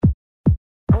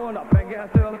Holnap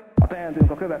reggeltől a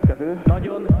teendőnk a következő.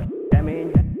 Nagyon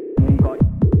kemény munka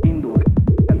indul.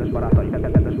 Kedves barátaim,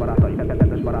 kedves barátaim,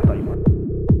 kedves barátaim.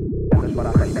 Kedves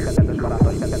barátaim, kedves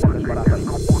barátaim, kedves barátaim.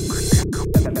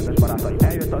 Kedves barátaim,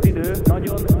 eljött az idő.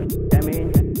 Nagyon kemény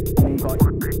munka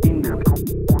indul.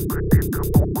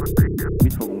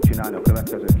 Mit fogunk csinálni a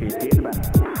következő 2 hétben?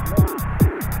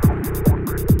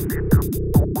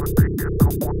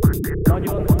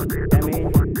 Nagyon kemény,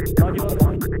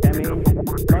 nagyon kemény,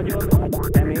 nagyon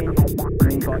kemény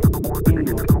munka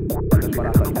indul. Kedves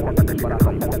barátaim, kedves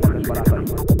barátaim, kedves barátaim.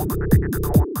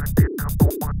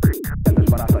 Kedves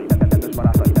barátaim, kedves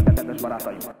barátaim, kedves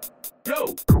barátaim. Yo!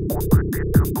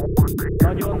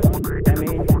 Nagyon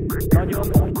kemény,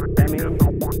 nagyon kemény,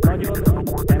 nagyon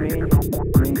kemény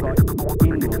munka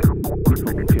indul. Mit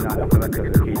fogunk csinálni a következő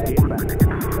 2 hétben?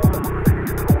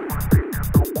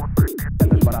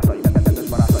 Kedves barátaim, kedves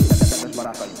barátaim, kedves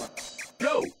barátaim.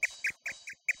 Yo!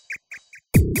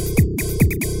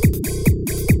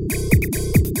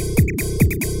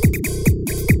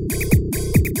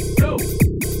 Yo!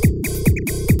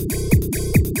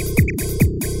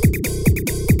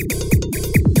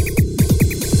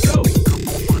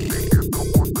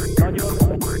 Nagyon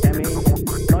kemény,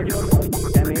 nagyon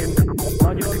kemény,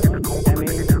 nagyon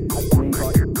kemény munka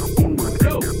indul.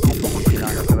 Mit fogunk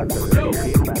csinálni a következő 2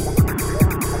 hétben?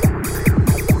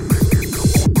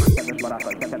 Kedves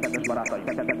barátaim, kedves barátaim,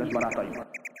 kedves barátaim.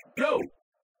 Yo!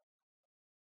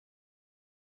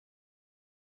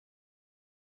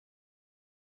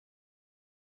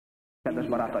 Kedves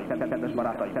barátaim, kedves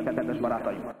barátaim, kedves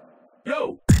barátaim.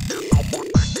 Yo!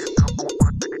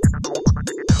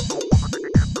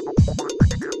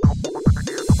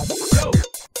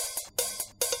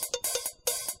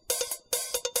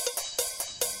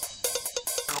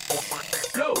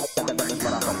 Yo! Kedves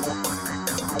barátaim.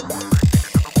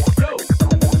 Yo!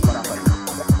 Kedves barátaim.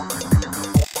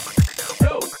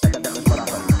 Yo! Kedves barátaim. Yo! Kedves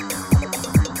barátaim.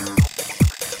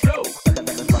 Yo!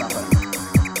 Kedves barátaim.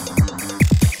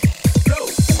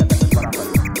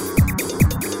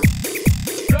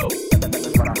 Yo!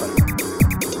 Kedves barátaim.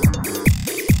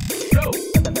 Yo!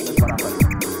 Kedves barátaim.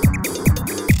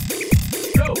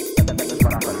 Yo! Kedves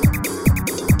barátaim.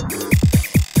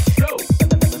 Yo!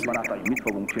 Kedves barátaim, mit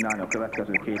fogunk csinálni a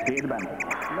következő 2 hétben?